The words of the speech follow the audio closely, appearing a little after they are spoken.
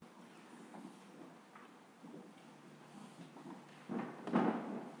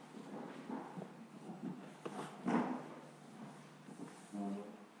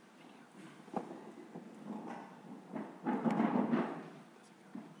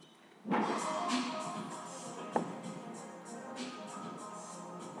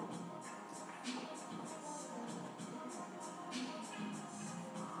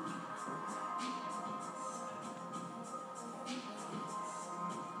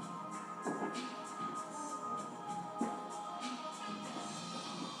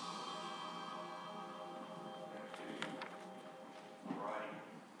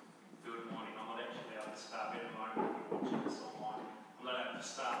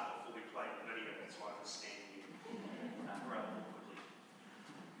play the video, that's why I was standing here rather awkwardly.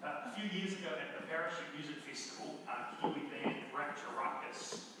 A few years ago at the Parachute Music Festival, Kiwi band Rapture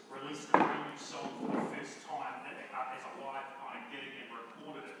Ruckus released a brand new song for the first time as a live kind of gig and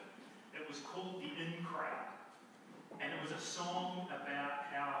recorded it. It was called The In Crowd, and it was a song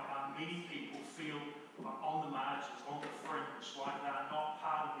about how many people feel on the margins, on the fringe, like they're not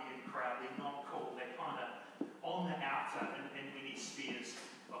part of the in crowd, they're not cool, they're kind of on the outer in many spheres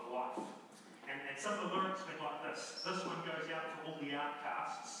of life. And some of the lyrics went like this. This one goes out to all the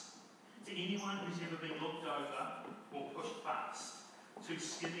outcasts, to anyone who's ever been looked over or pushed past, too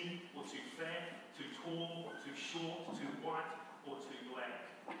skinny or too fat, too tall, too short, too white or too black.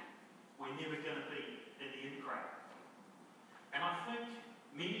 We're never going to be in the in crowd. And I think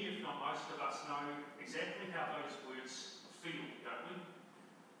many, if not most of us, know exactly how those words feel, don't we?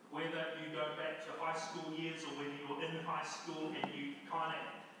 Whether you go back to high school years or whether you're in high school and you kind of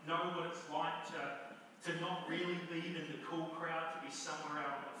know what it's like to not really be in the cool crowd, to be somewhere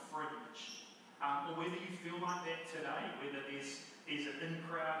out on the fringe. Or whether you feel like that today, whether there's an in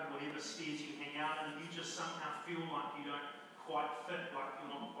crowd in whatever spheres you hang out in, and you just somehow feel like you don't quite fit, like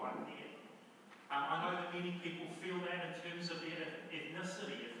you're not quite there. I know that many people feel that in terms of their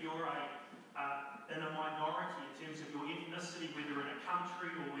ethnicity. If you're in a minority in terms of your ethnicity, whether in a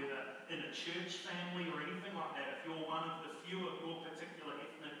country or whether in a church family or anything like that, if you're one of the few of your particular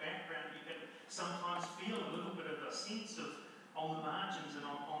ethnic background, you can sometimes feel a little bit of a sense of on the margins and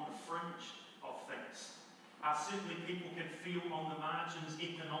on the fringe of things. Certainly people can feel on the margins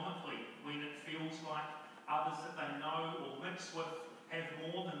economically when it feels like others that they know or mix with have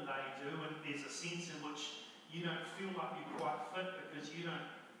more than they do, and there's a sense in which you don't feel like you quite fit because they don't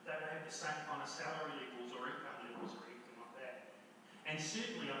have the same kind of salary levels or income levels or anything like that. And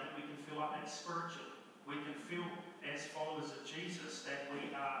certainly I think we can feel like that spiritually. We can feel as followers of Jesus that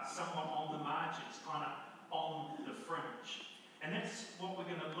we are somewhat on the margins, kind of on the fringe. And that's what we're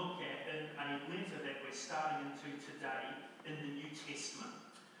going to look at in a letter that we're starting into today in the New Testament.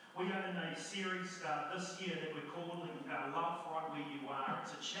 We are in a series this year that we're calling Love Right Where You Are.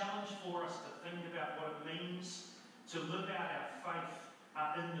 It's a challenge for us to think about what it means to live out our faith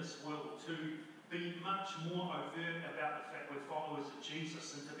in this world, to be much more overt about the fact we're followers of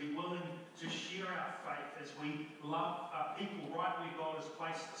Jesus, and to be willing to share our faith as we love people right where God has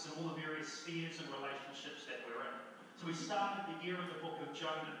placed us in all the various spheres and relationships that we're in. So we started the year in the book of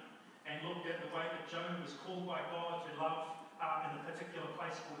Jonah and looked at the way that Jonah was called by God to love in a particular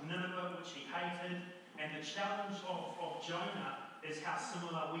place called Nineveh, which he hated. And the challenge of Jonah is how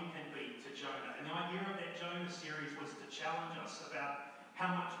similar we can be to Jonah. And the idea of that Jonah series was to challenge us about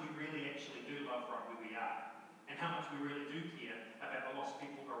how much we really actually do love right where we are, and how much we really do care about the lost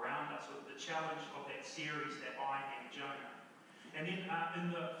people around us, with the challenge of that series that I am Jonah. And then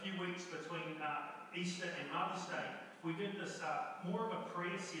in the few weeks between Easter and Mother's Day, we did this more of a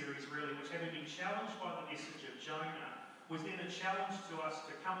prayer series really, which, having been challenged by the message of Jonah, was then a challenge to us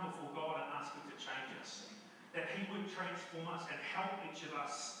to come before God and ask Him to change us. That He would transform us and help each of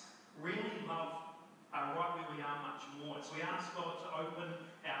us really love right where we are much more. So we ask God to open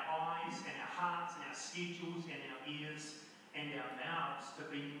our eyes and our hearts and our schedules and our ears and our mouths to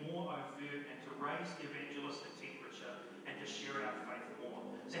be more overt and to raise the evangelistic temperature and to share our faith more.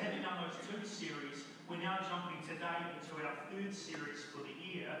 So having done those two series, we're now jumping today into our third series for the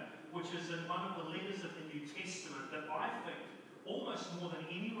year, which is in one of the letters of the New Testament that I think, almost more than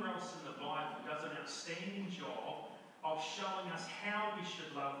anywhere else in the Bible, does an outstanding job of showing us how we should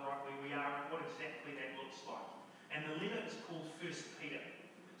love right where we are and what exactly that looks like. And the letter is called 1 Peter.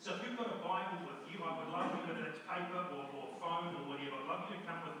 So if you've got a Bible with you, I would love you, whether it's paper or phone or whatever, I'd love you to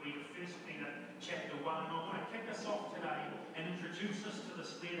come with me to 1 Peter chapter 1. And I want to kick us off today and introduce us to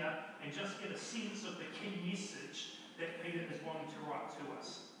this letter and just get a sense of the key message that Peter is wanting to write to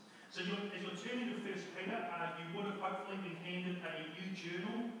us. So as you're turning to 1 Peter, you would have hopefully been handed a new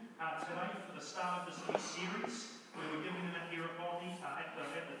journal today for the start of this new series. We were giving them out here at Bodney at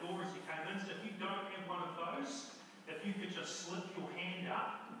the door as you came in. So if you don't have one of those, if you could just slip your hand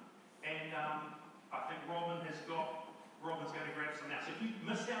up, and I think Robin's going to grab some now. So if you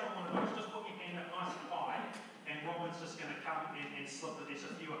missed out on one of those, just put your hand up nice and high, and Robin's just going to come and slip it. There's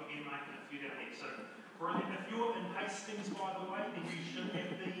a few up here, mate, and a few down there. So brilliant. If you're in Hastings, by the way, then you should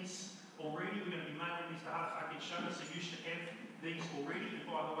have these already. We're going to be mailing these to Hardwicke and Shona, so you should have these already. And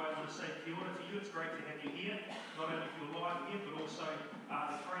by the way, I want to say kia ora to you. It's great to have you here, not only if you're live here, but also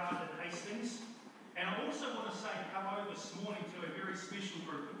the crowd in Hastings. And I also want to say hello this morning to a very special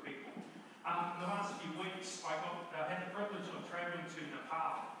group of people. In the last few weeks, I had the privilege of travelling to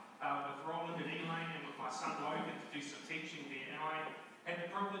Nepal with Roland and Elaine and with my son Logan to do some teaching there. And I had the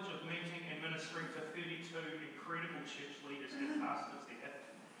privilege of meeting ministering to 32 incredible church leaders and pastors there.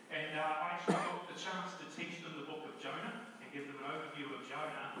 And I actually got the chance to teach them the book of Jonah and give them an overview of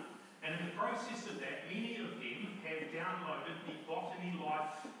Jonah. And in the process of that, many of them have downloaded the Botany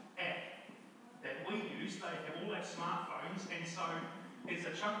Life app that we use. They have all our smartphones, and so there's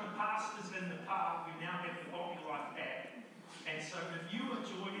a chunk of pastors in the pub who now have the Botany Life app. And so if you are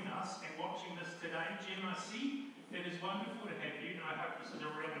joining us and watching this today, GMRC, it is wonderful to have you, and I hope this is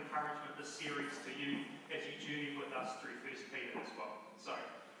a real encouragement, this series, to you as you journey with us through 1 Peter as well. So,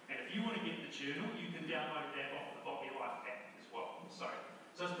 and if you want to get the journal, you can download that off the Botany Life app as well. So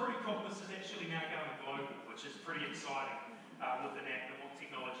it's pretty cool. This is actually now going global, which is pretty exciting with an app and what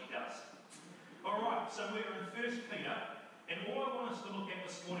technology does. All right, so we're in 1 Peter, and all I want us to look at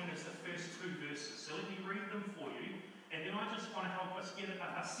this morning is the first two verses. So let me read them for you, and then I just want to help us get a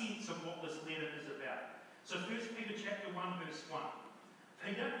sense of what this letter is about. So 1 Peter chapter 1, verse 1.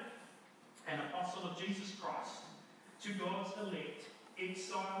 Peter, an apostle of Jesus Christ, to God's elect,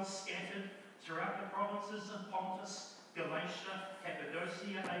 exiles scattered throughout the provinces of Pontus, Galatia,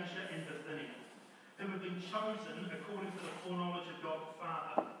 Cappadocia, Asia, and Bithynia, who have been chosen according to the foreknowledge of God the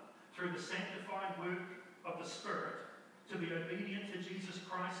Father, through the sanctifying work of the Spirit, to be obedient to Jesus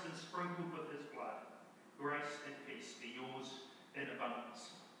Christ and sprinkled with his blood. Grace and peace be yours in abundance.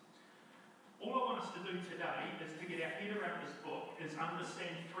 All I want us to do today is to get our head around this book, is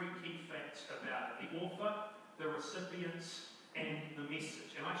understand three key facts about it: the author, the recipients, and the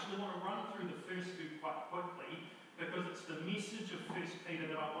message. And I actually want to run through the first two quite quickly, because it's the message of 1 Peter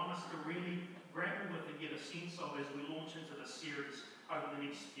that I want us to really grapple with and get a sense of as we launch into the series over the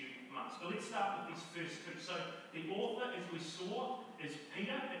next few months. But let's start with these first two. So the author, as we saw, is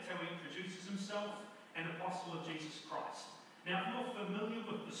Peter. That's how he introduces himself, an apostle of Jesus Christ. Now, if you're familiar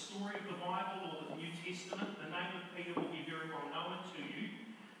with the story of the Bible or the New Testament, the name of Peter will be very well known to you.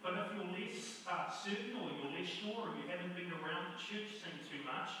 But if you're less certain, or you're less sure, or you haven't been around the church scene too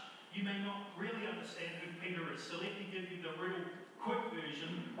much, you may not really understand who Peter is. So let me give you the real quick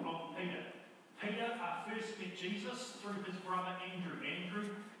version of Peter. Peter first met Jesus through his brother Andrew.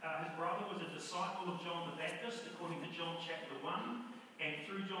 Andrew, his brother, was a disciple of John the Baptist, according to John chapter 1. And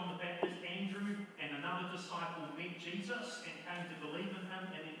through John the Baptist, Andrew and another disciple met Jesus and came to believe in him.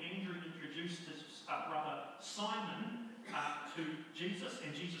 And then Andrew introduced his brother Simon to Jesus,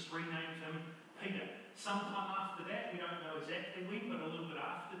 and Jesus renamed him Peter. Sometime after that, we don't know exactly when, but a little bit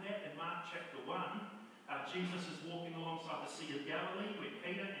after that, in Mark chapter 1, Jesus is walking alongside the Sea of Galilee, where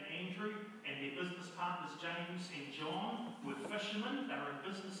Peter and Andrew and their business partners James and John were fishermen. They were in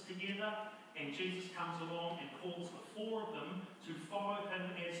business together, and Jesus comes along and calls the four of them to follow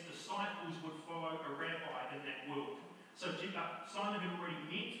him as disciples would follow a rabbi in that world. So Simon had already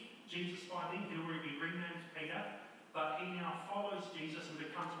met Jesus by then, he had already been renamed Peter, but he now follows Jesus and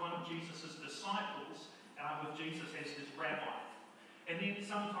becomes one of Jesus' disciples, with Jesus as his rabbi. And then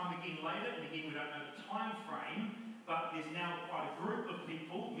sometime again later, and again we don't know the time frame, but there's now quite a group of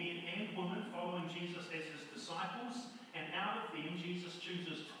people, men and women, following Jesus as his disciples. And out of them, Jesus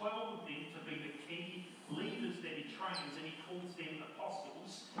chooses 12 of them to be the key leaders that he trains, and he calls them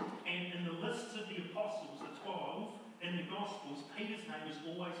apostles. And in the lists of the apostles, the 12, in the Gospels, Peter's name is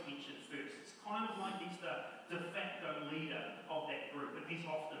always mentioned first. It's kind of like he's the de facto leader of that group, and he's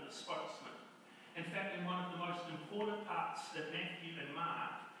often the spokesman. In fact, in one of the most important parts of Matthew and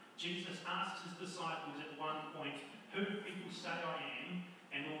Mark, Jesus asks his disciples at one point, "Who do people say I am?"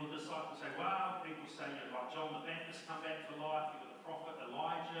 And all the disciples say, "Well, people say you're like John the Baptist come back to life, you're the prophet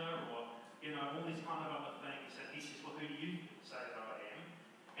Elijah, or, all these kind of other things." And he says, "Well, who do you say that I am?"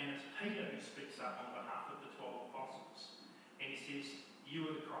 And it's Peter who speaks up on behalf of the 12 apostles. And he says, "You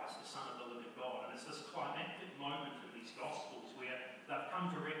are the Christ, the Son of the living God." And it's this climactic moment in these Gospels where they've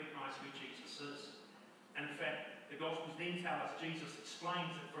come to recognize who Jesus is. And in fact, the Gospels then tell us Jesus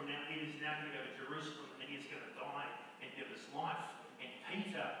explains that from now he is now going to go to Jerusalem and he is going to die and give his life. And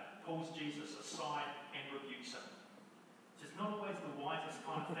Peter pulls Jesus aside and rebukes him. Which is not always the wisest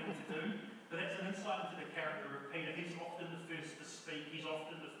kind of thing to do, but that's an insight into the character of Peter. He's often the first to speak, he's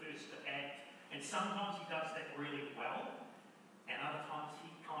often the first to act, and sometimes he does that really well, and other times he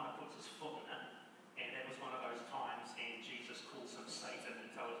kind of puts his foot in it, and that was one of those times, and Jesus calls him Satan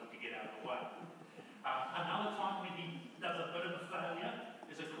and tells him to get out of the way. Another time when he does a bit of a failure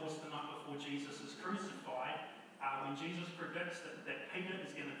is, of course, the night before Jesus is crucified, when Jesus predicts that Peter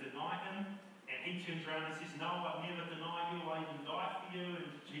is going to deny him, and he turns around and says, "No, I'll never deny you, I'll even die for you."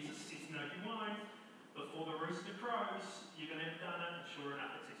 And Jesus says, "No, you won't. Before the rooster crows, you're going to have done it." And sure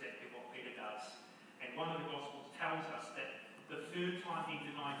enough, that's exactly what Peter does. And one of the Gospels tells us that the third time he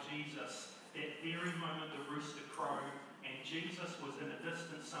denied Jesus, that very moment the rooster crowed, and Jesus was in a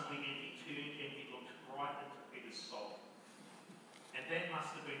distance somewhere, and he turned right into Peter's soul. And that must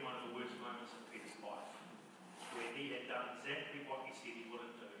have been one of the worst moments of Peter's life, where he had done exactly what he said he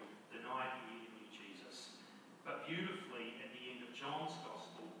wouldn't do, denied he ever knew Jesus. But beautifully, at the end of John's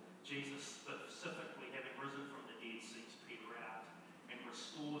Gospel, Jesus, specifically having risen from the dead, seeks Peter out and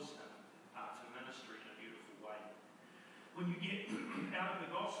restores him to ministry in a beautiful way. When you get out of the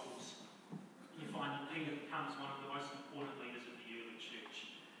Gospels, you find that Peter becomes one of the most important leaders of the early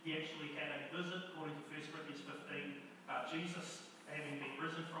church. He actually had a visit, according to 1 Corinthians 15. Jesus, having been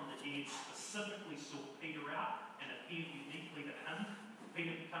risen from the dead, specifically sought Peter out and appeared uniquely to him.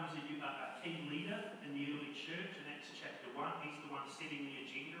 Peter becomes a key leader in the early church in Acts chapter 1. He's the one setting the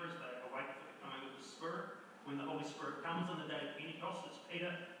agenda as they await for the coming of the Spirit. When the Holy Spirit comes on the day of Pentecost, it's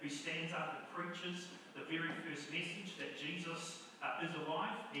Peter who stands up and preaches the very first message that Jesus is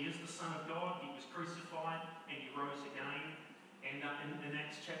alive. He is the Son of God. He was crucified and he rose again. And in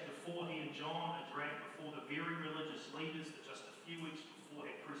Acts chapter 4, he and John are dragged before the very religious leaders that just a few weeks before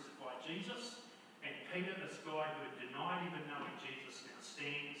had crucified Jesus. And Peter, this guy who had denied even knowing Jesus, now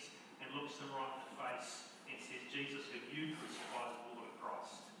stands and looks them right in the face and says, Jesus, who you crucified, is Lord of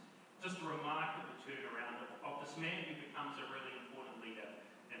Christ. Just a remarkable turnaround of this man who becomes a really important leader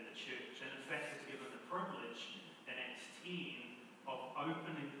in the church. And in fact is given the privilege in Acts 10 of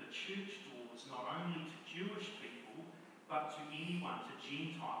opening the church doors not only to Jewish people, but to anyone, to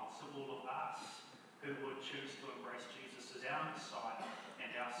Gentiles, to all of us who would choose to embrace Jesus as our Messiah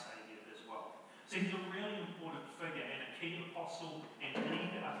and our Saviour as well. So he's a really important figure and a key apostle and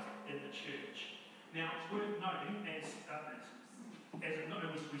leader in the church. Now it's worth noting, as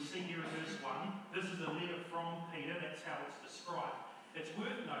we see here in verse 1, this is a letter from Peter, that's how it's described. It's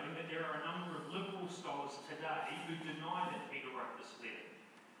worth noting that there are a number of liberal scholars today who deny that Peter wrote this letter.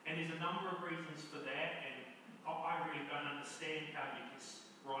 And there's a number of reasons for that, and I really don't understand how you can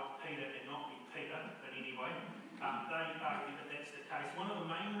write Peter and not be Peter, but anyway, they argue that that's the case. One of the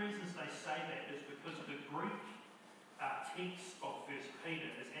main reasons they say that is because the Greek text of 1 Peter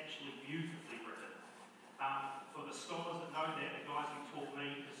is actually beautifully written. For the scholars that know that, the guys who taught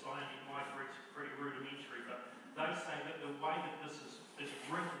me, because my Greek's pretty rudimentary, but they say that the way that this is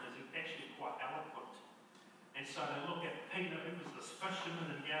written is actually quite eloquent. And so they look at Peter, who was this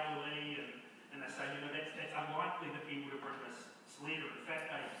fisherman in Galilee, and they say, that's unlikely that he would have written this letter. In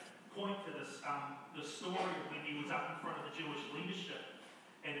fact, they point to this the story of when he was up in front of the Jewish leadership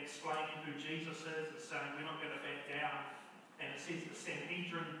and explaining who Jesus is and saying, we're not going to back down. And it says the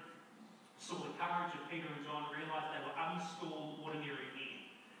Sanhedrin saw the courage of Peter and John, realised they were unschooled, ordinary men.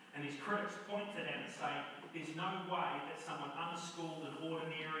 And these critics point to that and say, there's no way that someone unschooled and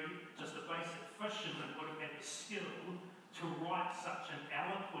ordinary, just a basic fisherman, would have had the skill to write such an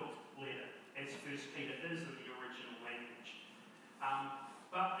eloquent letter as 1 Peter is in the original language.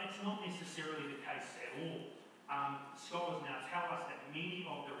 But that's not necessarily the case at all. Scholars now tell us that many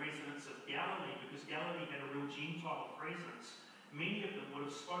of the residents of Galilee, because Galilee had a real Gentile presence, many of them would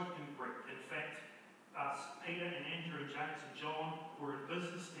have spoken Greek. In fact, Peter and Andrew and James and John were in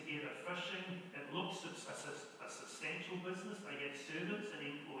business together fishing. It looks a substantial business. They had servants and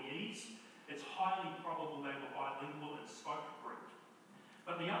employees. It's highly probable they were bilingual and spoke Greek.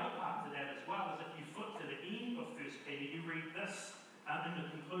 But the other part to that as well is if you flip to the end of 1 Peter, you read this in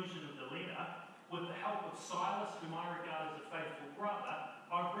the conclusion of the letter, with the help of Silas, whom I regard as a faithful brother,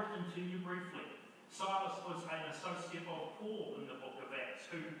 I've written to you briefly. Silas was an associate of Paul in the book of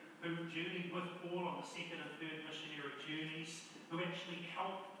Acts, who journeyed with Paul on the second and third missionary journeys, who actually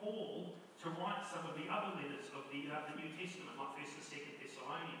helped Paul to write some of the other letters of the New Testament, like 1st and 2nd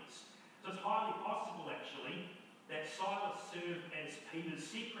Thessalonians. So it's highly possible, actually, that Silas served as Peter's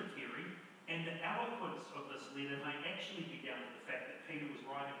secretary, and the eloquence of this letter may actually be down to the fact that Peter was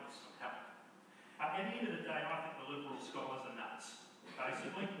writing with some help. At the end of the day, I think the liberal scholars are nuts,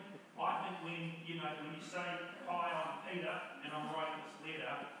 basically. I think when you say, hi, I'm Peter, and I'm writing this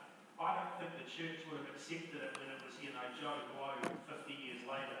letter, I don't think the church would have accepted it when it was, Joe Blow 50 years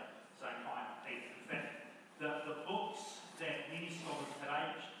later saying, hi, I'm Peter. In fact, the books that many scholars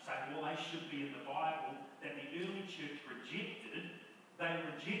today say, well, they should be in the Bible, that the early church rejected, they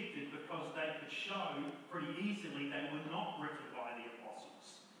rejected because they could show pretty easily they were not written by the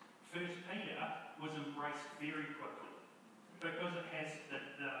apostles. 1 Peter was embraced very quickly because it has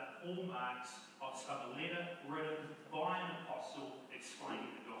the hallmarks of a letter written by an apostle explaining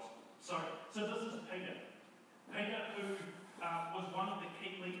the gospel. So this is Peter. Peter, who was one of the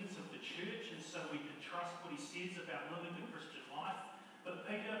key leaders of the church, and so we can trust what he says about living the Christian life. But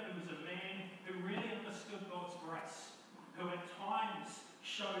Peter, who was a man who really understood God's grace, who at times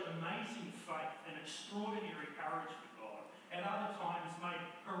showed amazing faith and extraordinary courage for God, at other times made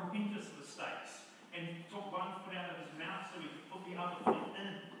horrendous mistakes and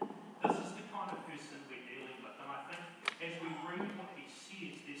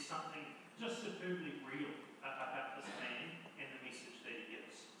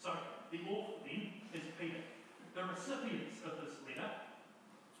recipients of this letter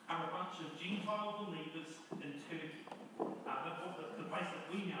are a bunch of Gentile believers in Turkey, the place that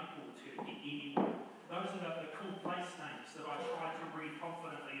we now call Turkey anyway. Those are the cool place names that I try to read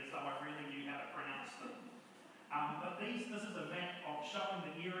confidently as though I really knew how to pronounce them. But this is a map of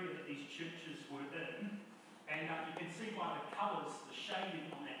showing the area that these churches were in, and you can see by the colours, the shading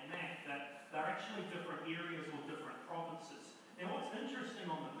on that map, that they're actually different areas or different provinces. Now what's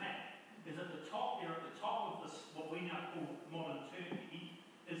interesting on the map is at the top there, at the top of this, what we now call modern Turkey,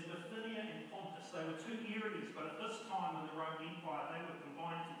 is Bithynia and Pontus. They were two areas, but at this time in the Roman Empire, they were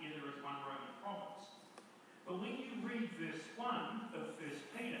combined together as one Roman province. But when you read verse 1 of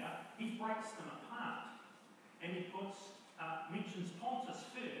 1 Peter, he breaks them apart. And he mentions Pontus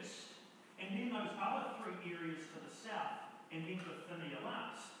first, and then those other three areas to the south, and then Bithynia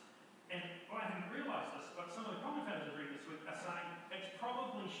last. And I hadn't realised this, but some of the commentators I read this week are saying it's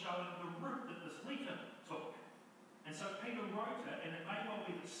probably showing the route that this letter took. And so Peter wrote it, and it may well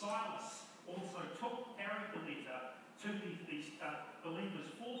be that Silas also carried the letter to these believers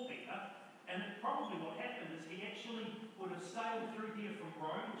for Peter. And probably what happened is he actually would have sailed through here from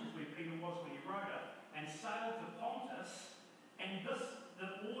Rome, which is where Peter was when he wrote it, and sailed to Pontus. And the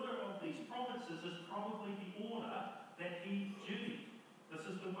order of these provinces is probably the order that he journeyed. This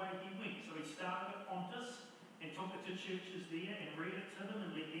is the way he went. So he started at Pontus and took it to churches there and read it to them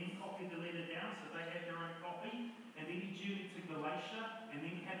and let them copy the letter down so they had their own copy. And then he journeyed to Galatia and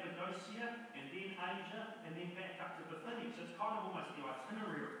then Cappadocia and then Asia and then back up to Bithynia. So it's kind of almost the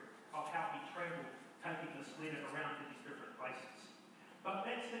itinerary of how he travelled, taking this letter around to these different places. But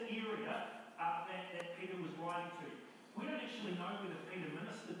that's the area that Peter was writing to. We don't actually know whether Peter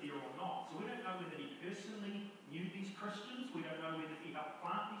ministered there or not. So we don't know whether he personally knew these Christians. We don't know whether he helped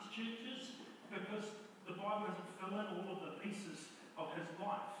plant these churches, because the Bible doesn't fill in all of the pieces of his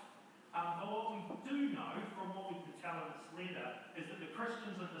life. But what we do know from what we can tell in this letter is that the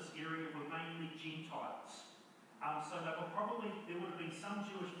Christians in this area were mainly Gentiles. So there would have been some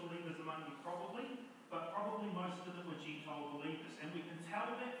Jewish believers among them but probably most of them were Gentile believers. And we can tell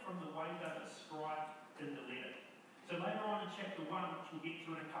that from the way they're described in the letter. So later on in chapter 1, which we'll get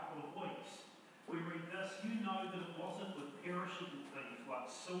to in a couple of weeks, we read this: "You know that it wasn't with perishable things like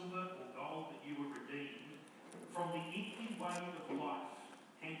silver or gold that you were redeemed from the empty way of life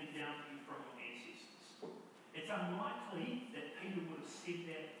handed down to you from your ancestors." It's unlikely that Peter would have said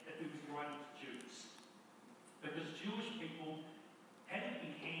that if he was writing to Jews, because Jewish people hadn't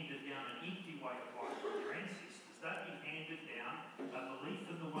been handed down an empty way of life from their ancestors. They'd been handed down a belief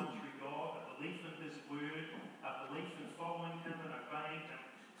in the one true God, a belief in his word, a belief in following him and obeying him.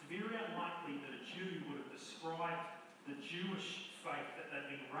 It's very unlikely that a Jew would have described the Jewish faith that they'd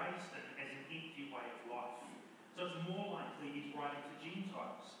been raised in as an empty way of life. So it's more likely he's writing to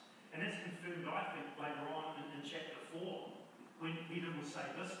Gentiles. And that's confirmed, I think, later on in chapter 4, when Peter will say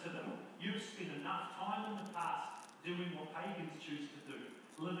this to them: "You've spent enough time in the past doing what pagans choose to do,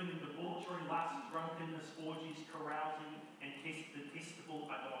 living in debauchery, lust, drunkenness, orgies, carousing, and detestable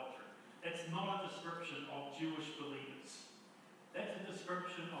idolatry." That's not a description of Jewish believers. That's a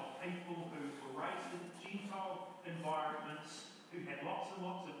description of people who were raised in Gentile environments, who had lots and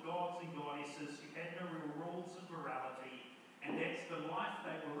lots of gods and goddesses, who had no real rules of morality, and that's the life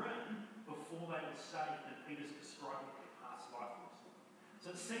they were in before they were saved, and Peter's describing their past life was. So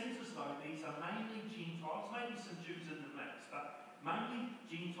it seems as though these are mainly Gentiles, maybe some Jews in the mix, but mainly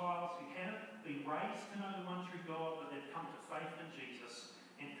Gentiles who haven't been raised to know the one true God, but they've come to faith in Jesus,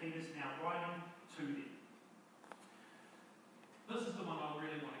 and Peter's now writing to them. This is the one I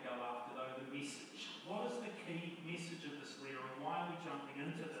really want to go after, though, the message. What is the key message of this letter, and why are we jumping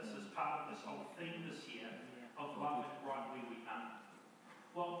into this as part of this whole theme this year of loving right where we are?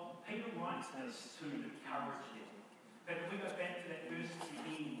 Well, Peter writes this to encourage them. But if we go back to that verse at the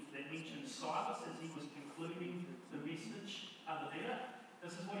end that mentions Silas as he was concluding the message of the letter,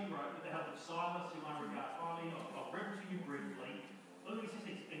 this is what he wrote: "With the help of Silas, whom I regard highly, I'll bring to you briefly." Look, he says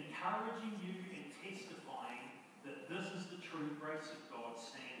he's encouraging you and testifying that this is the true grace of God,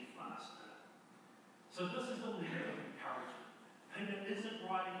 stand fast in it. So this is a letter of encouragement. Peter isn't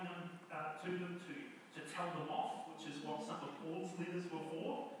writing them to them to tell them off, which is what some of Paul's letters were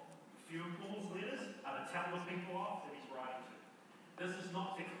for. A few of Paul's letters are to tell the people off that he's writing to. This is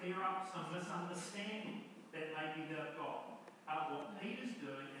not to clear up some misunderstanding that may be there of God. What Peter's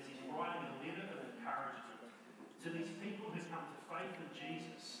doing is he's writing a letter of encouragement to these people who come to faith in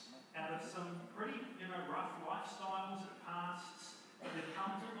Jesus out of some pretty, rough lifestyles and pasts that they've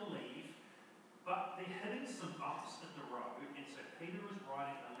come to believe, but they're hitting some bumps in the road, and so Peter is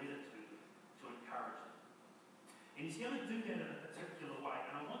writing a letter to them to encourage them. And he's going to do that in a particular way.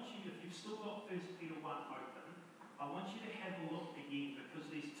 And I want you, if you've still got 1 Peter 1 open, I I want you to have a look again, because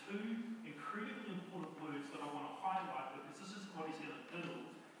there's two incredibly important words that I want to highlight, because this is what he's going to build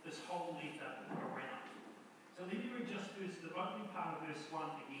this whole letter around. So let me read just the opening part of verse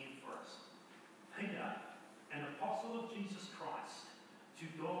 1 again for us. Peter, an apostle of Jesus Christ, to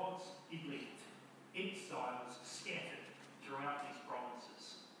God's elect, exiles scattered throughout these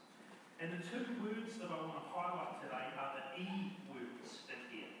provinces. And the two words that I want to highlight today are the E words in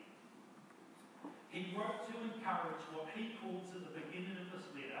here. He wrote to encourage what he calls at the beginning of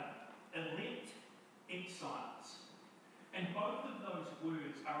this letter, elect exiles. And both of those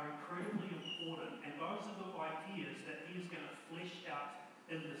words are incredibly important, and those are the ideas that he is going to flesh out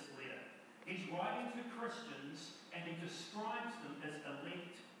in this letter. He's writing to Christians, and he describes them as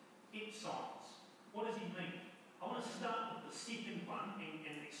elect exiles. What does he mean? I want to start with the second one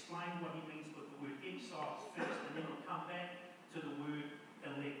and explain what he means with the word exiles first, and then we'll come back to the word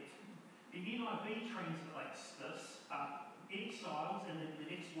elect. The NIV translates this exiles, and then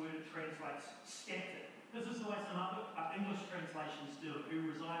the next word it translates scattered. This is the way some other English translations do it, who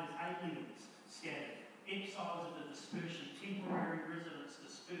reside as aliens, scattered. Exiles are the dispersion, temporary residents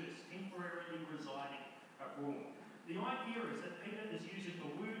dispersed, temporarily residing abroad. The idea is that Peter is using a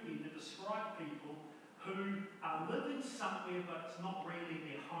word here to describe people who are living somewhere but it's not really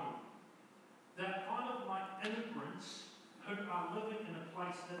their home. They're kind of like immigrants who are living in a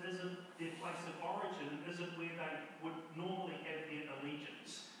place that isn't their place of origin, isn't where they would normally have their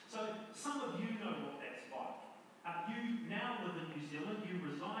allegiance. So some of you know what that's like. You now live in New Zealand, you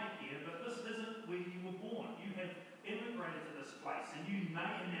reside here, but this isn't where you were born. You have immigrated to this place, and you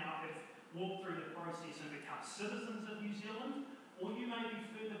may now have walked through the process and become citizens of New Zealand, or you may be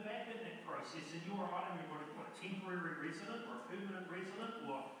further back in that process and you're, I don't know what a temporary resident or a permanent resident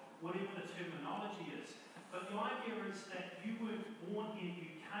or whatever the terminology is. But the idea is that you were born here,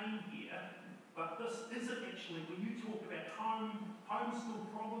 you came here, but this isn't actually, when you talk about home, home's still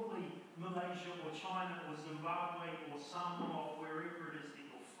probably Malaysia or China or Zimbabwe or Samoa or wherever it is that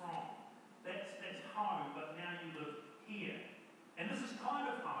you're from. That's home, but now you live here. And this is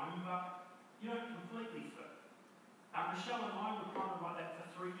kind of home, but you don't completely fit. Michelle and I were kind of like that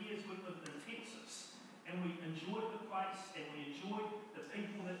for 3 years. We lived in Texas, and we enjoyed the place, and we enjoyed the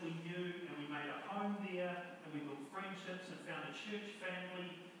people that we knew, and we made a home there, and we built friendships and found a church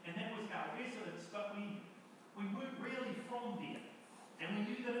family, and that was our residence, but we weren't really from there. And we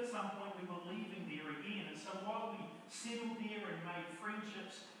knew that at some point we were leaving there again, and so while we settled there and made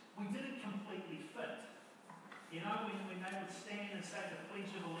friendships, we didn't completely fit. You know, when they would stand and say the Pledge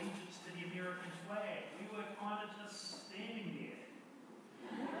of Allegiance to the American flag, we were kind of just standing there.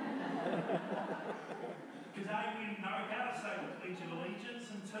 Because A, we didn't know how to say the Pledge of Allegiance,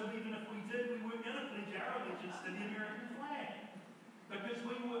 and two, even if we did, we weren't going to pledge our allegiance to the American flag. Because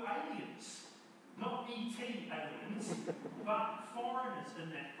we were aliens. Not ET aliens, but foreigners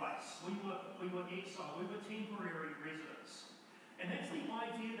in that place. We were exiled, we were temporary residents. And that's the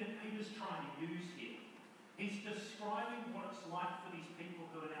idea that Peter's trying to use here. He's describing what it's like for these people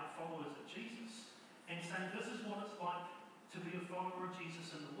who are now followers of Jesus and saying this is what it's like to be a follower of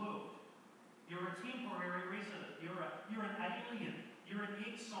Jesus in the world. You're a temporary resident. You're an alien. You're an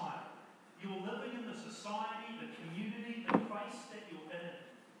exile. You're living in the society, the community, the place that you're in.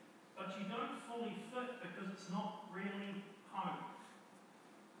 But you don't fully fit because it's not really home.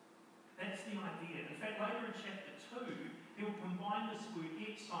 That's the idea. In fact, later in chapter 2, he'll combine this word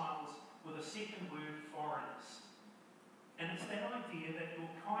exiles with a second word, foreigners. And it's that idea that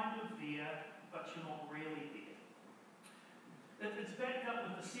you're kind of there, but you're not really there. It's backed up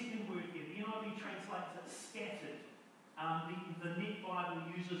with the second word here. The NIV translates it scattered. The Net Bible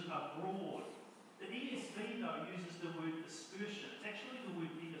uses abroad. The ESV, though, uses the word dispersion. It's actually the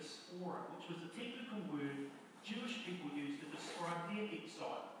word diaspora, which was a technical word Jewish people used to describe their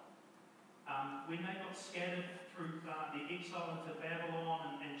exile. When they got scattered through their exile into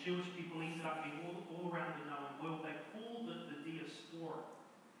Babylon and Jewish people ended up being all around the known world, they called it the diaspora.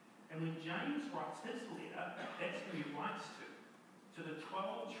 And when James writes his letter, that's who he writes to the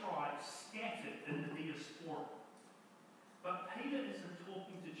 12 tribes scattered in the diaspora. But Peter isn't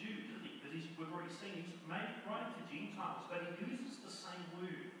talking to Jews, is he? Because we've already seen he's writing to Gentiles, but he uses the same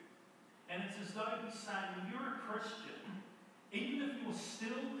word. And it's as though he's saying, when you're a Christian, even if you're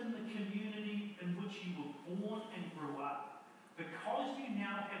still in the community in which you were born and grew up, because you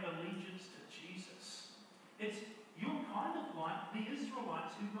now have allegiance to Jesus, you're kind of like the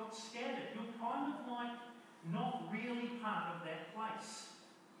Israelites who got scattered. You're kind of like not really part of that place.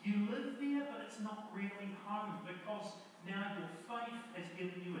 You live there, but it's not really home because now your faith has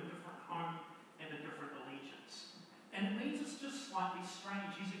given you a different home and a different allegiance. And it means it's just slightly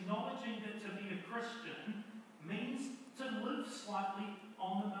strange. He's acknowledging that to be a Christian means slightly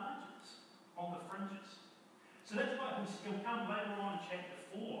on the margins, on the fringes. So that's why he'll come later on in chapter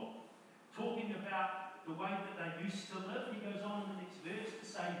 4, talking about the way that they used to live. He goes on in the next verse to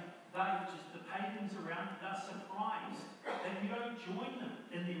say, they, which is the pagans around, are surprised that you don't join them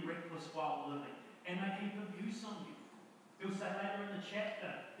in their reckless wild living, and they heap abuse on you. He'll say later in the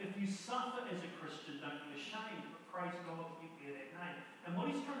chapter, if you suffer as a Christian, don't be ashamed, but praise God that you bear that name. And what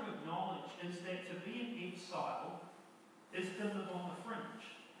he's trying to acknowledge is that to be an exile is to live on the fringe.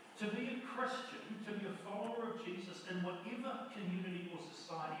 To be a Christian, to be a follower of Jesus in whatever community or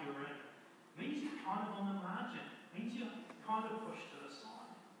society you're in, means you're kind of on the margin, means you're kind of pushed to the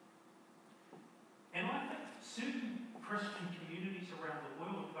side. And I think certain Christian communities around the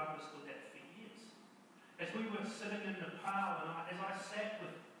world have understood that for years. As we were sitting in Nepal, and as I sat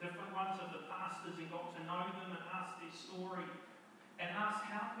with different ones of the pastors and got to know them and asked their story, and asked,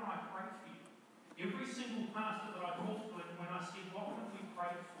 how can I pray for you? Every single pastor that I talked to, when I said, what can we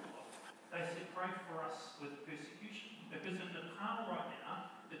pray for? They said, pray for us with persecution. Because in Nepal right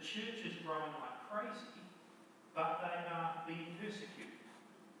now, the church is growing like crazy, but they are being persecuted.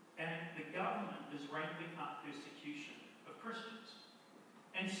 And the government is ramping up persecution of Christians.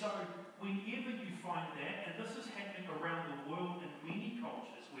 And so, whenever you find that, and this is happening around the world in many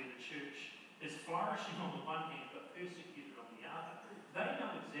cultures where the church is flourishing on the one hand, but persecuted on the other, they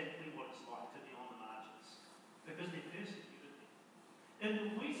know exactly what it's like to be on the margins, because they're persecuted. In the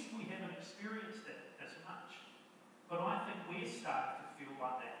West, we haven't experienced that as much, but I think we're starting to feel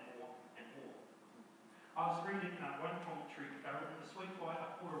like that more and more. I was reading one commentary written this week by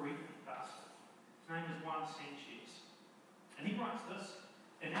a Puerto Rican pastor. His name is Juan Sanchez. And he writes this,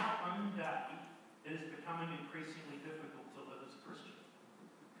 in our own day, it is becoming increasingly difficult to live as a Christian.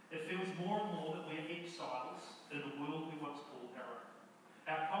 It feels more and more that we're exiles in a world we once called our own.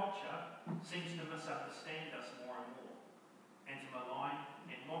 Our culture seems to misunderstand us more and more, and to malign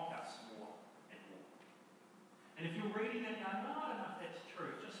and mock us more and more. And if you're reading that going, no, I don't know if that's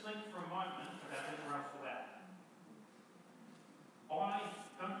true, just think for a moment about Israel for that. I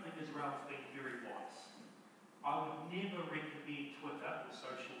don't think Israel's been very wise. I would never recommend Twitter or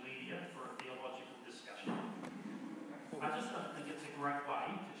social media for a theological discussion. I just don't think it's a great way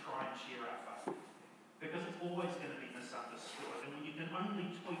to try and share our faith, because it's always going to be misunderstood. And when you can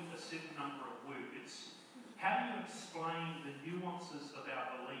only tweet a certain number of words, how do you explain the nuances of our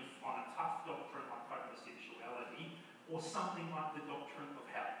belief on a tough doctrine like homosexuality or something like the doctrine of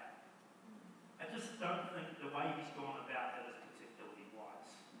hell? I just don't think the way he's gone about it is particularly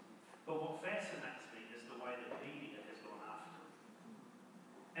wise. But what fascinates me is the way the media has gone after it.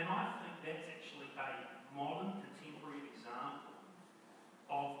 And I think that's actually a modern, contemporary example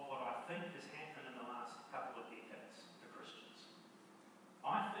of what I think has happened in the last couple of decades to Christians.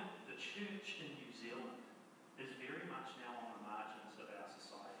 I think the church in New Zealand is very much now on the margins of our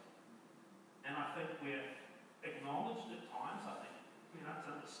society. And I think we're acknowledged at times. I think, it's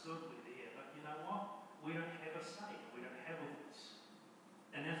understood we're there, but you know what? We don't have a say. We don't have a voice.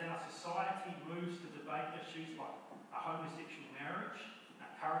 And as our society moves to debate issues like a homosexual marriage,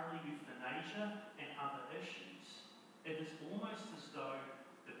 currently euthanasia, and other issues, it is almost as though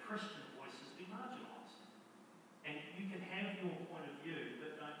the Christian voice has been marginalised. And you can have your point of view,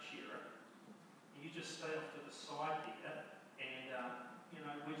 but don't share it. You just stay off to the side there, and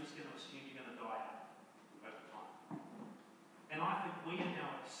we're just going to assume you're going to die out over time. And I think we are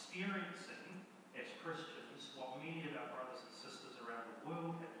now experiencing, as Christians, what many of our brothers and sisters around the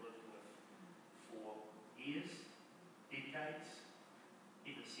world have lived with for years, decades,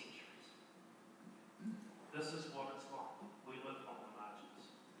 even centuries. This is what it's like. We live on the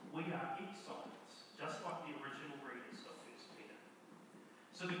margins. We are exiles, just like the original readers of 1 Peter.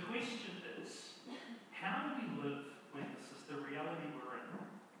 So the question is, how do we live when this is the reality we're in?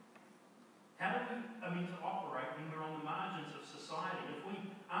 How do we, to operate when we're on the margins of society? If we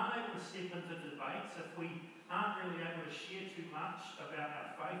aren't able to step into debates, if we aren't really able to share too much about our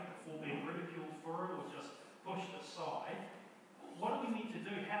faith before being ridiculed for it or just pushed aside, what do we need to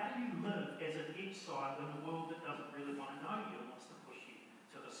do? How do you live as an exile in a world that doesn't really want to know you and wants to push you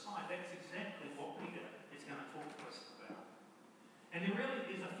to the side? That's exactly what Peter is going to talk to us about. And there really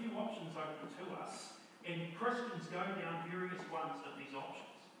is a few options open to us, and Christians go down various ones of these options.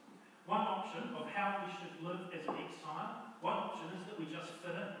 One option of how we should live as an exile, one option is that we just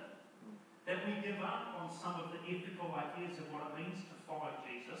fit in. That we give up on some of the ethical ideas of what it means to follow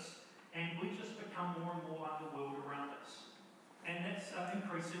Jesus, and we just become more and more like the world around us. And that's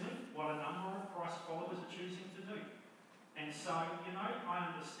increasingly what a number of Christ followers are choosing to do. And so, I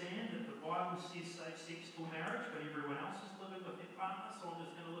understand that the Bible says safe-sex till marriage, but everyone else is living with their partner, so I'm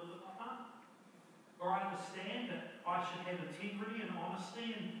just going to live with my partner. Or I understand that I I should have integrity and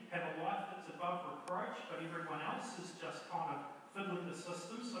honesty and have a life that's above reproach, but everyone else is just kind of fiddling the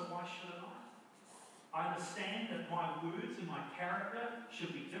system, so why shouldn't I? I understand that my words and my character should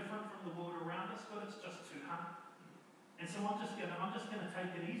be different from the world around us, but it's just too hard. And so I'm just gonna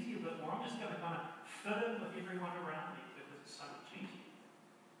take it easy a bit more. I'm just gonna kind of fit in with everyone around me because it's so much easier.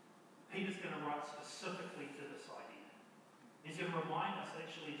 Peter's going to write specifically to this idea. He's going to remind us,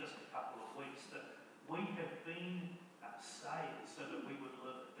 actually, just a couple of weeks, that we have been saved so that we would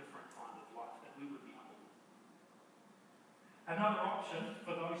live a different kind of life, that we would be humble. Another option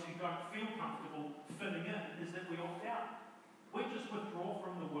for those who don't feel comfortable fitting in is that we opt out. We just withdraw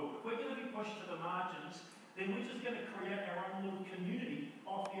from the world. If we're going to be pushed to the margins, then we're just going to create our own little community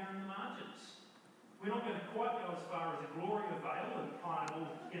off there in the margins. We're not going to quite go as far as a Gloria Vale and kind of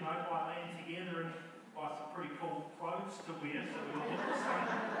all, buy land together and buy some pretty cool clothes to wear so we all look the same.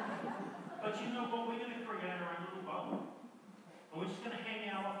 But you know what? We're going to create our own little bubble. And we're just going to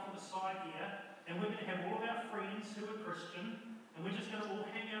hang out off to the side here, and we're going to have all of our friends who are Christian, and we're just going to all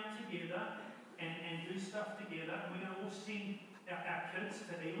hang out together and do stuff together, and we're going to all send our kids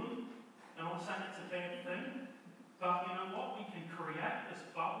to Elam. And I'm not saying it's a bad thing, but you know what? We can create this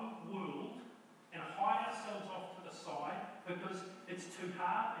bubble world and hide ourselves off to the side because it's too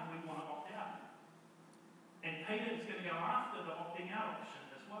hard and we want to opt out. And Peter is going to go after the opting out option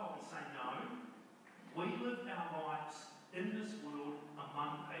as well and say, no, we live our lives in this world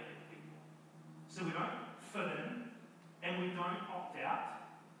among pagan people. So we don't fit in and we don't opt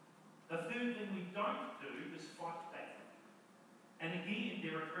out. The third thing we don't do is fight back. And again,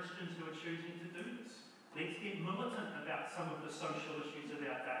 there are Christians who are choosing to do this. Let's get militant about some of the social issues of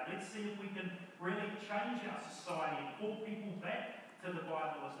our day. Let's see if we can really change our society and pull people back to the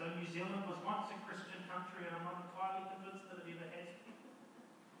Bible. As though New Zealand was once a Christian country, and I'm not entirely convinced that it ever has been.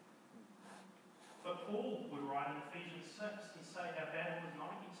 But Paul would write in Ephesians 6 and say our battle is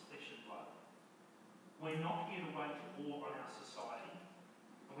not against flesh and blood. We're not here to wage war on our society,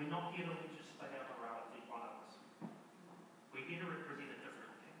 and we're not here to legislate our morality on others. We're here to represent a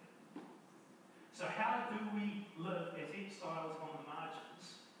different kingdom. So how do we live as exiles on the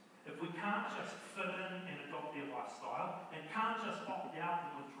margins if we can't just fit in and adopt their lifestyle, and can't just opt out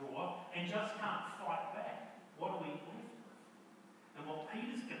and withdraw, and just can't fight back? What are we left with? And what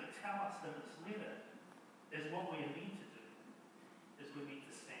Peter's going to tell us in this letter is what we are meant to do, is we need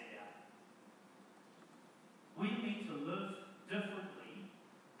to stand out. We need to live differently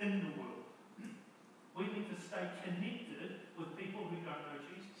in the world. We need to stay connected with people who don't know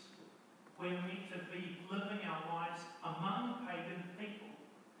Jesus. We're meant to be living our lives among pagan people,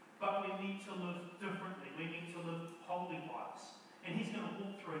 but we need to live differently. We need to live holy lives. And he's going to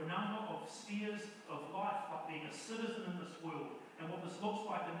walk through a number of spheres of life, like being a citizen in this world, and what this looks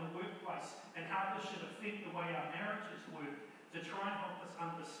like in the workplace, and how this should affect the way our marriages work, to try and help us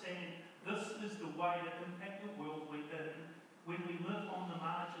understand this is the way to impact the world we're in when we live on the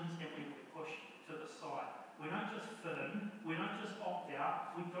margins and when we push to the side. We don't just fit in, we don't just opt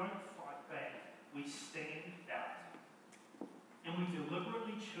out, we don't fight back, we stand out. And we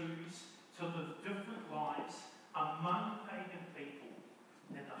deliberately choose to live different lives among pagan people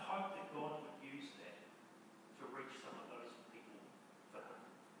in the hope that God would use that to reach some of those people for him.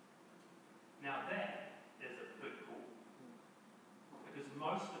 Now that is a big call, because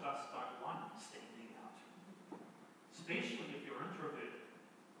most of us don't like standing out, especially if you're introverted.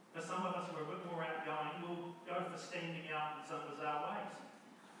 For some of us who are a bit more outgoing, we'll go for standing out in some bizarre ways.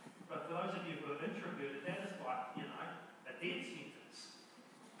 But for those of you who are introverted, that is like, a death sentence.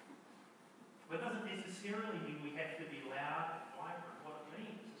 But it doesn't necessarily mean we have to be loud and vibrant. What it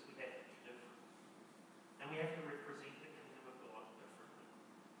means is we have to be different. And we have to represent the kingdom of God differently.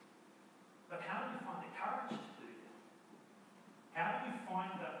 But how do we find the courage to do that? How do we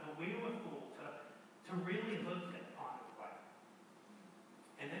find the wherewithal to really live that kind of way?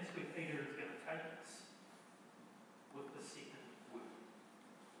 And that's where Peter is going to take us with the second word,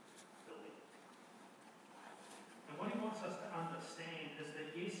 believe. And what he wants us to understand is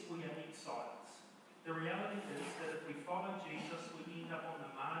that yes, we are exiles. The reality is that if we follow Jesus, we end up on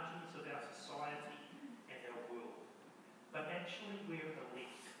the margins of our society and our world. But actually we're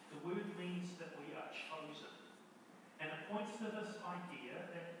elect. The word means that we are chosen. And it points to this idea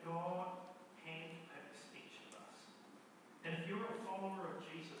that God handpicks each of us. And if you're a follower of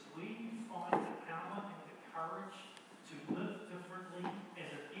Jesus, will you find the power and the courage to live differently as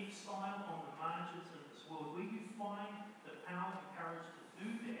an exile on the margins of this world? Will you find the power and courage to do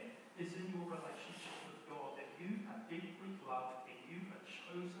that is in your relationship with God, that you are deeply loved and you are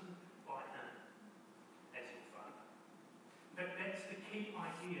chosen by him as your Father? That's the key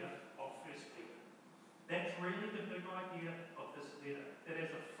idea of 1 Peter. That's really the big idea of this letter, that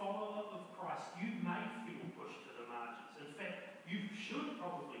as a follower of Christ, you may feel pushed to the margins. In fact, you should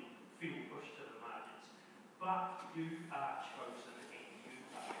probably feel pushed to the margins, but you are chosen and you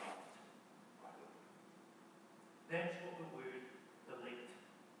are loved by God. That's what the word elect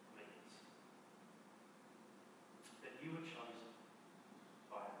means. That you were chosen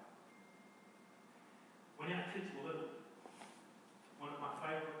by Him. When our kids were little, one of my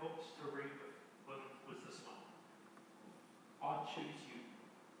favourite books to read was this one, I Choose You.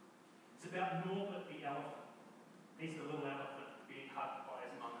 It's about Norbert the elephant. He's the little elephant being hugged by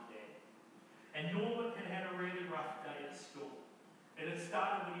his mum and dad. And Norbert had a really rough day at school. It had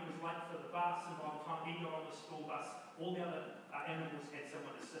started when he was late for the bus, and by the time he got on the school bus, all the other animals had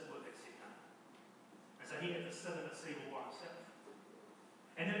someone to sit with except him. And so he had to sit in a seat all by himself.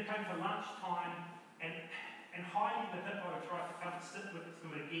 And then it came to lunchtime, and Heidi the hippo tried to come and sit with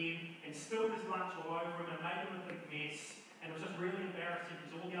him again and spilled his lunch all over him and made him a big mess. And it was just really embarrassing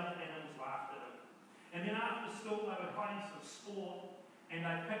because all the other animals laughed at him. And then after school they were playing some sport and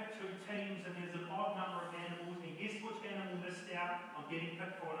they picked two teams and there's an odd number of animals and guess which animal missed out on getting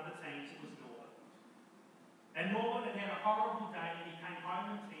picked for one of the teams? It was Norbert. And Norbert had a horrible day and he came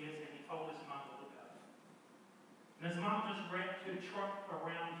home in tears and he told his mum all about it. And his mum just wrapped her trunk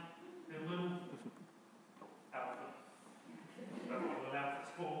around their little elephant. I don't know what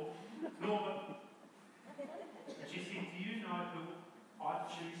elephant's called. Norbert. And she said, do you know who I'd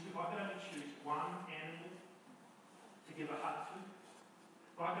choose? If I could only choose one animal to give a hug to,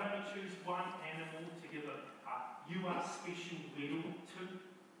 if I could only choose one animal to give a you are special medal to,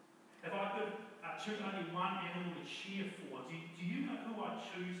 if I could choose only one animal to cheer for, do you know who I'd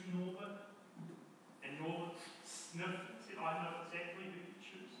choose, Norbert? And Norbert sniffed and said, I know exactly who you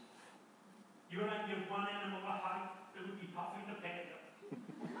choose. You would only give one animal a hug, it would be Puffy the panda.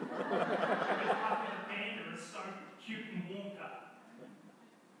 Because Puffy the panda is so cute and warm-hearted.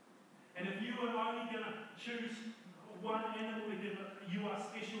 And if you were only going to choose one animal to give you a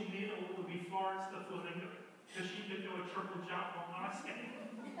special medal, it would be Florence the flamingo, because she could do a triple jump on ice skating.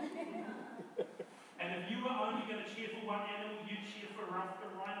 And if you were only going to cheer for one animal, you'd cheer for Ruff the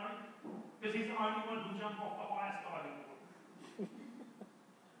rhino, because he's the only one who'll jump off the highest diving board.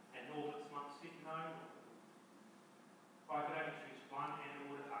 And Norbert's mum said, no, if I could only choose one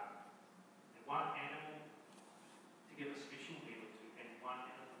animal to hug, and one animal to give a special medal to, and one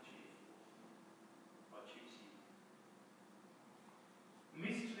animal to cheer for, I choose you. The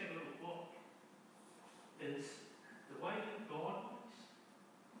message of that little book is the way that God works.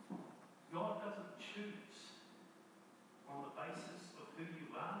 God doesn't choose on the basis of who you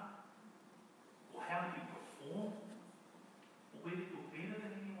are, or how you perform, or whether you're better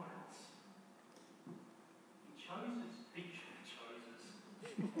than anyone else. He chooses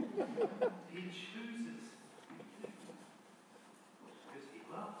because He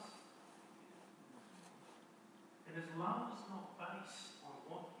loves. And His love is not based on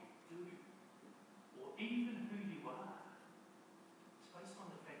what you do or even who you are. It's based on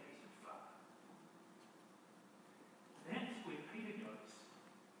the fact He's your Father. That's where Peter goes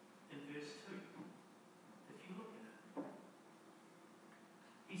in verse 2. If you look at it,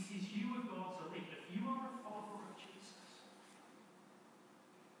 he says, you are God's elect. If you are a follower of Jesus,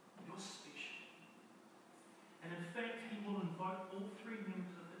 you're special. And in fact, he will invoke all three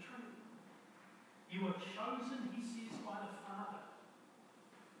members of the Trinity. You are chosen, he says, by the Father.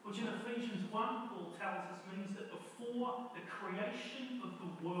 Which in Ephesians 1, Paul tells us means that before the creation of the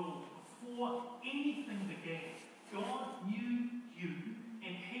world, before anything began, God knew you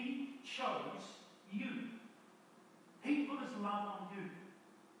and He chose you. He put His love on you.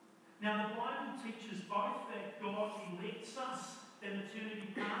 Now the Bible teaches both that God elects us in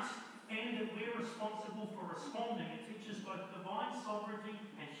eternity past and that we're responsible for responding. It teaches both divine sovereignty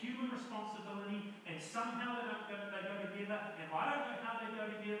and human responsibility, and somehow they go together, and I don't know how they go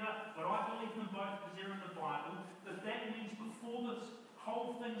together, but I believe them both because they're in the Bible. But that means before this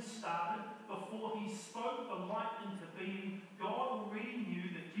whole thing started, before He spoke the light into being, God already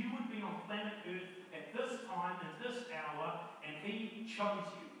knew that you would be on planet Earth at this time, at this hour, and He chose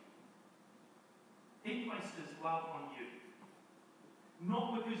you. He placed His love on you.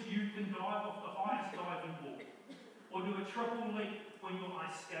 Not because you can dive off the highest diving board, or do a triple leap when you're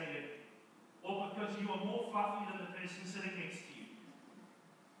ice skating, or because you are more fluffy than the person sitting next to you.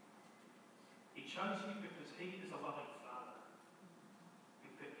 He chose you because He is a loving Father who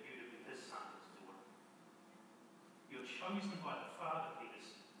picked you to be His son, His daughter. You're chosen by the Father, Peter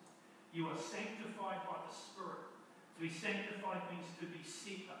said. You are sanctified by the Spirit. To be sanctified means to be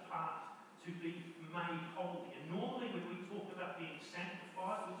set apart, to be made holy. And normally when we talk about being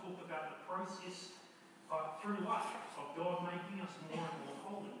sanctified, we talk about the process through life of God making us more and more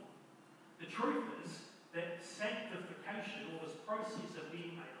holy. The truth is that sanctification, or this process of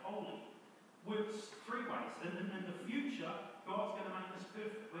being made holy, works three ways. In the future, God's going to make us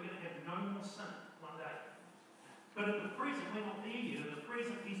perfect. We're going to have no more sin one day. But at the present, we're not there yet. In the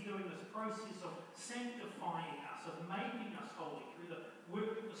present, He's doing this process of sanctifying us, of making us holy through the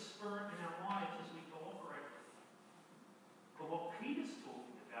work of the Spirit in our lives as we cooperate with Him. But what Peter's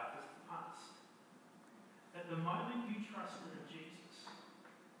talking about is the past. At the moment you trusted in Jesus,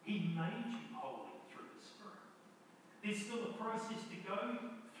 He made you holy through the Spirit. There's still a process to go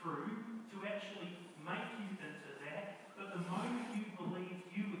through to actually make you into that. But the moment you believed,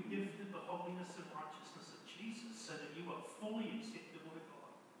 you were gifted the holiness and righteousness of Jesus so that you are fully acceptable to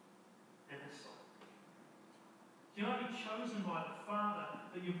God in His sight. You're only chosen by the Father,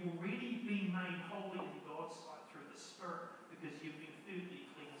 but you've already been made holy in God's sight through the Spirit because you've been thirdly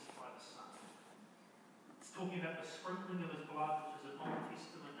cleansed by the Son. It's talking about the sprinkling of His blood, which is an Old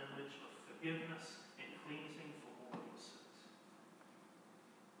Testament image of forgiveness and cleansing for all of your sins.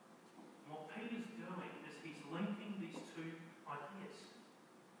 And what Peter's doing is he's linking these two ideas.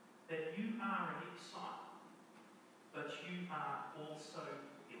 That you are an exile, but you are also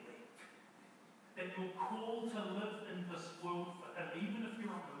elect. That you're called to live in this world for Him, even if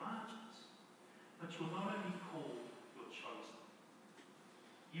you're on the margins. But you're not only called, you're chosen.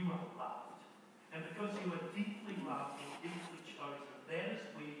 You are loved. And because you are deeply loved and deeply chosen, that is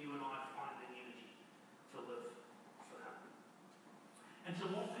where you and I find the energy to live for Him. And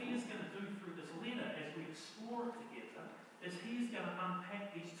so what Peter's going to do through this letter as we explore it together is he's going to unpack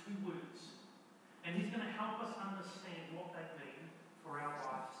these two words. And he's going to help us understand what they mean for our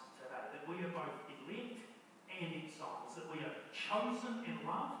lives today. That we are both elect and exiles. That we are chosen and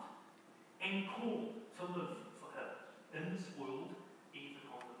loved and called to live for Him in this world, even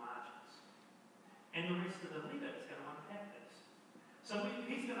on the margins. And the rest of the letter is going to unpack this. So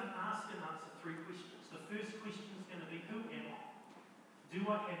he's going to ask and answer three questions. The first question is going to be, who am I? Do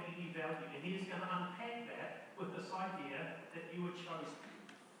I have any value? And he's going to unpack that with this idea that you were chosen.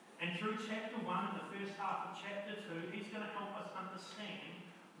 And through chapter 1 and the first half of chapter 2, he's going to help us understand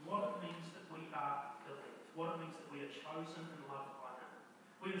what it means that we are elect. What it means that we are chosen and loved by Him.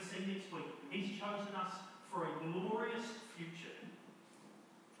 We're going to see next week, He's chosen us for a glorious future.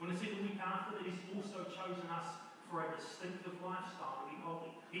 We're going to see the week after that He's also chosen us for a distinctive lifestyle to be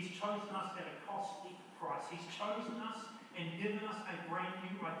holy. He's chosen us at a costly price. He's chosen us and given us a brand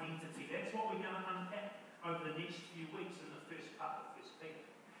new identity. That's what we're going to unpack over the next few weeks in the first part of 1 Peter.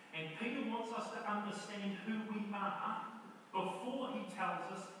 And Peter wants us to understand who we are before he tells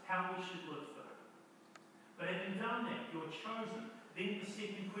us how we should live for Him. But having done that, you're chosen. Then the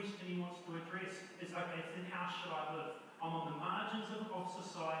second question he wants to address is, okay, then how should I live? I'm on the margins of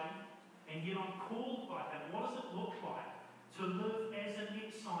society, and yet I'm called by Him. What does it look like to live as an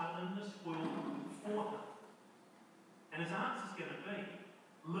exile in this world for Him? And his answer is going to be,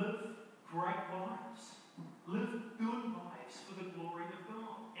 live great lives. Live good lives for the glory of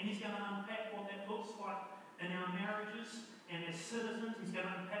God. And he's going to unpack what that looks like in our marriages and as citizens. He's going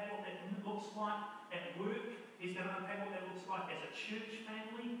to unpack what that looks like at work. He's going to unpack what that looks like as a church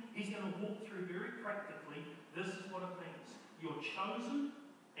family. He's going to walk through very practically, this is what it means. You're chosen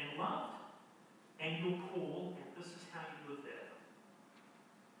and loved, and you're called, and this is how you live that out.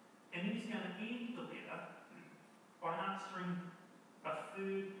 And then he's going to end the letter by answering a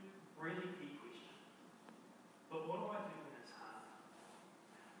third really key question. But what do I do when it's hard?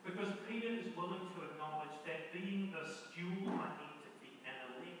 Because Peter is willing to acknowledge that being this dual identity, an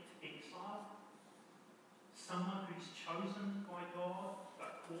elect exile, someone who's chosen by God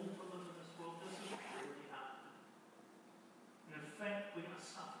but called to live in this world, this is really hard. And in fact, we're going to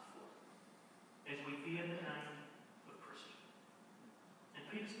suffer for it as we bear the name of Christian. And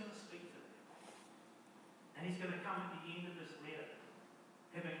Peter's going to speak to them. And he's going to come at the end of this letter,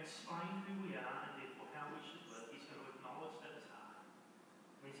 having explained who we are and therefore how we should live. He's going to acknowledge that it's hard.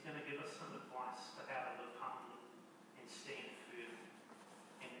 And he's going to give us some advice for how to live humbly and stand firm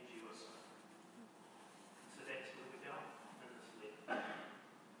and endure suffering. So that's where we're going in this letter.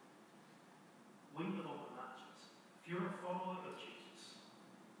 We live on the margins. If you're a follower of Jesus,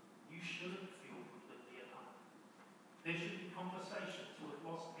 you shouldn't feel completely at home. There should be conversations with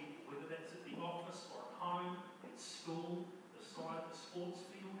lost people, whether that's at the office or at home, at school, beside the sports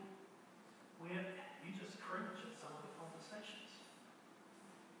field, where you just cringe at some of the conversations.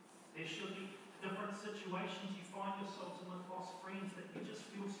 There should be different situations you find yourselves in with lost friends that you just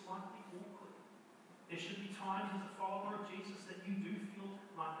feel slightly awkward. There should be times as a follower of Jesus that you do feel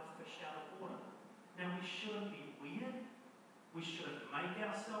like a fish out of water. Now, we shouldn't be weird. We shouldn't make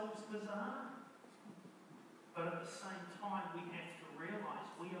ourselves bizarre. But at the same time, we have to realise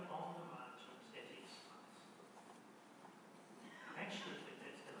we are on the margins at Xmas. Actually, I think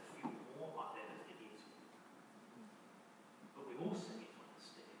that's going to feel more like that as the years go. But we also need to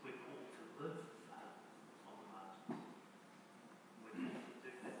understand we're called to live on the margins. We're called to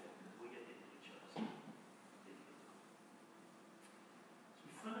do that because we are deeply chosen. As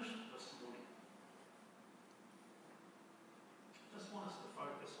we finish this morning, I just want us to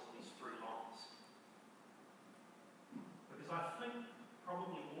focus on these three lines. Because I think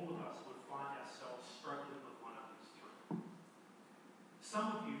probably all of us would find ourselves struggling with one of these three. Some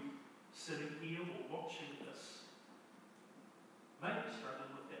of you sitting here or watching this may be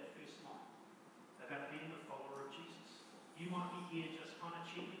struggling with that first line about being a follower of Jesus. You might be here just kind of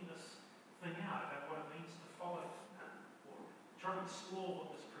checking this thing out about what it means to follow him or trying to explore what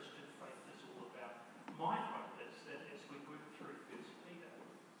this Christian faith is all about. My hope is that as we work through 1 Peter,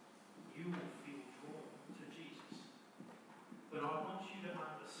 you will feel drawn to Jesus. But I want you to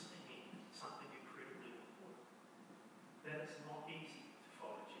understand something incredibly important. That it's not easy to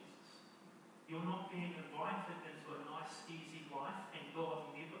follow Jesus. You're not being invited into a nice, easy life, and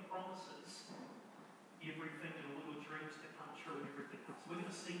God never promises everything and all your dreams to come true and everything else. We're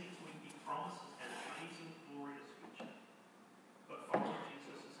going to see next week He promises an amazing, glorious future. But following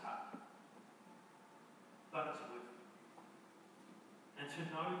Jesus is hard. But it's worth it. And to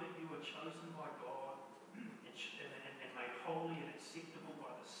know that you are chosen by God and made holy and acceptable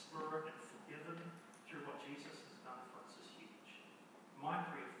by the Spirit and forgiven through what Jesus has done for us is huge. My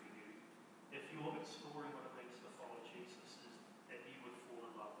prayer for you, if you're exploring what it means to follow Jesus, is that you would fall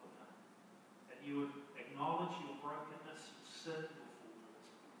in love with Him. That you would acknowledge your brokenness, your sin, your fallenness,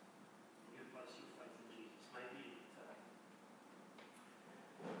 and you place your faith in Jesus. Maybe today.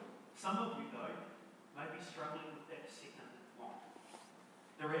 Some of you, though, may be struggling with that second line.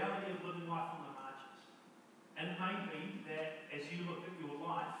 The reality of living life on the margins. And it may be that as you look at your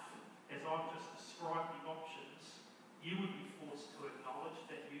life, as I've just described the options, you would be forced to acknowledge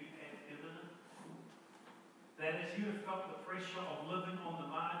that you have given it. That as you have felt the pressure of living on the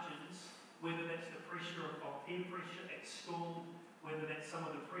margins, whether that's the pressure of peer pressure at school, whether that's some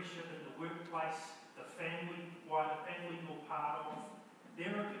of the pressure in the workplace, the family, wider family you're part of,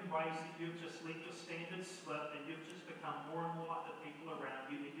 there have been ways that you've just let your standards slip and you've just become more and more like the people around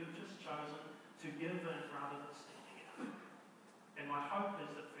you, and you've just chosen to give in rather than standing out. And my hope is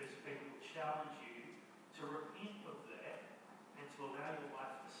that 1 Peter will challenge you to repent of that and to allow your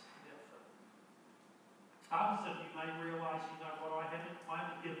life to stand out for it. Others of you may realise, you know what, I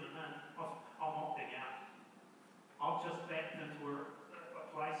haven't given in, I'm opting out. I've just backed into a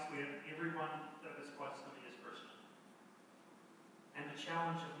place where everyone that is close to me is Christian. And the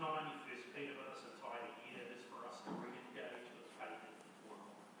challenge of not only 1 Peter but this entire year is for us to re-engage with faith in one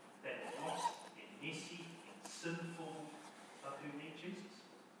that is lost and messy and sinful, but who need Jesus.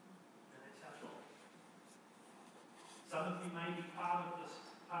 And that's our job. Some of you may be part of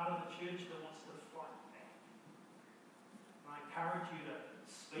the church that wants to fight back. And I encourage you to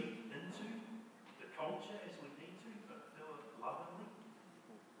speak into the culture as we need to, but do it lovingly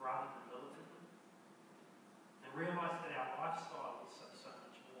rather than militantly. And realise that our lifestyle is so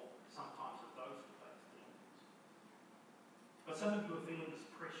much more sometimes of those debates than others. But some of you are feeling this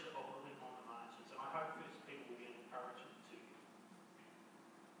pressure of living on the margins, and I hope first people will be an encouragement to you.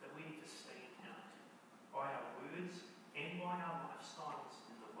 That we need to stand out by our words and by our lifestyles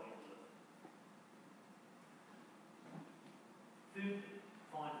in the way we live. Thirdly,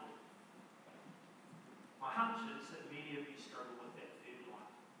 finally, my hunch is that many of you struggle with that third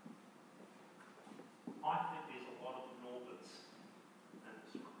line. I think there's a lot of Norbits in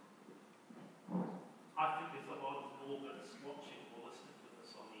this room. I think there's a lot of Norbits watching or listening to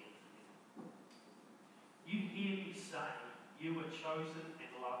this on the internet. You hear me say you were chosen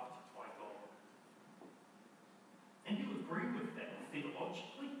and loved by God. And you agree with that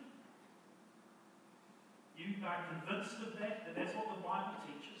theologically. You are convinced of that that's what the Bible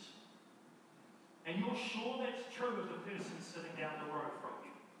teaches. And you're sure that's true of the person sitting down the road from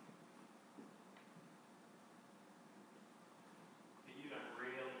you. But you don't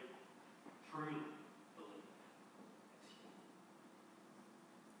really, truly believe that's you.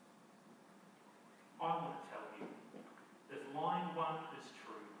 I want to tell you, if line 1 is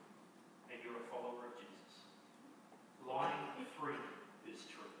true, and you're a follower of Jesus, line 3 is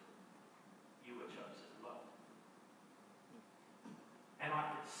true. You were chosen and loved. And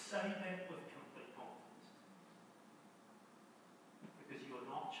I can say that with complete confidence. Because you are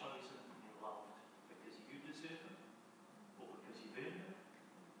not chosen and loved because you deserve it, or because you've earned it,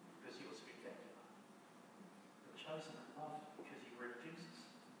 because you're spectacular. You're chosen and loved because you read Jesus.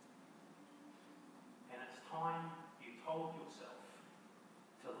 And it's time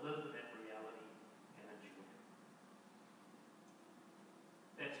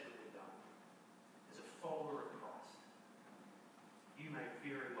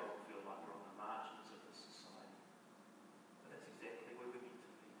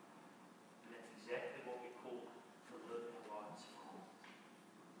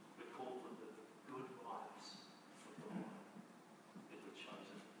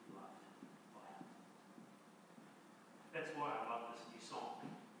That's why I love this new song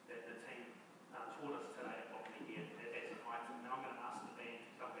that the team taught us today at Botany here as an item. And I'm going to ask the band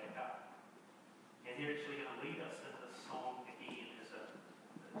to come back up. And they're actually going to lead us in this song again as a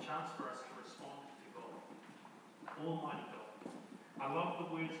chance for us to respond to God, Almighty God. I love the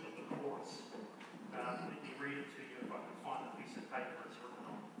words of the chorus. Let me read it to you if I can find the piece of paper it's written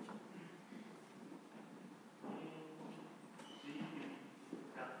on.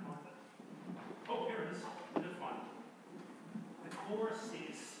 Can't find it. Oh, here it is. I did find it. The chorus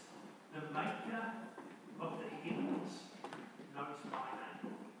says, "The maker of the heavens knows my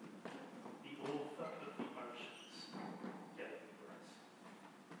name. The author of the oceans gave me grace."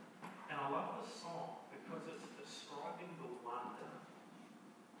 And I love this song because it's describing the wonder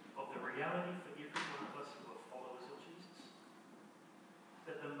of the reality for every one of us who are followers of Jesus.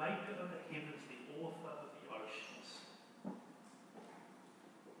 That the maker of the heavens, the author of the oceans,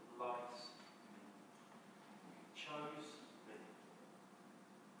 loves me, chose me,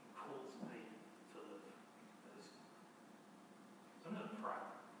 and calls me to live for his glory. So I'm going to pray.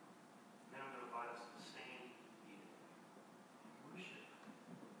 Now I'm going to invite us to stand here and worship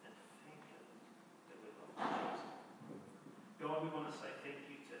and thank him that we love Jesus. God, we want to say thank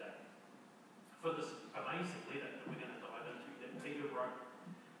you today for this amazing letter that we're going to dive into that Peter wrote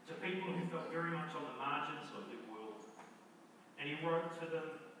to people who felt very much on the margins of their world. And he wrote to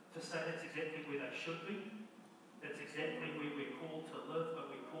them to say that's exactly where they should be. That's exactly where we're called to live, but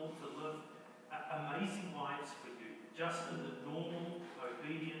we're called to live amazing lives for you, just in the normal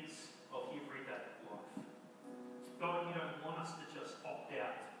obedience of everyday life. God, you don't want us to just opt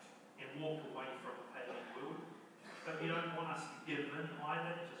out and walk away from a pagan world, but you don't want us to give in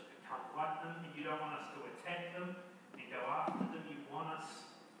either, just become like them, and you don't want us to attack them and go after them. You want us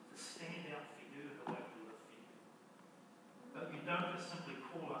to stand out for you the way we live for you. But you don't just simply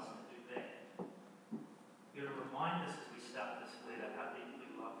call us to do that. You're to remind us as we start this letter how deeply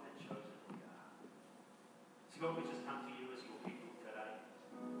loved and chosen we are. So God, we just come to you as your people today.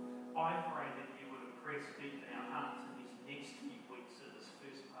 I pray that you would impress deep in our hearts in these next few weeks in this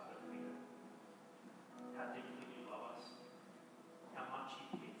first part of Peter. How deeply you love us. How much you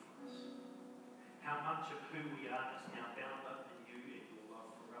care for us. How much of who we are is now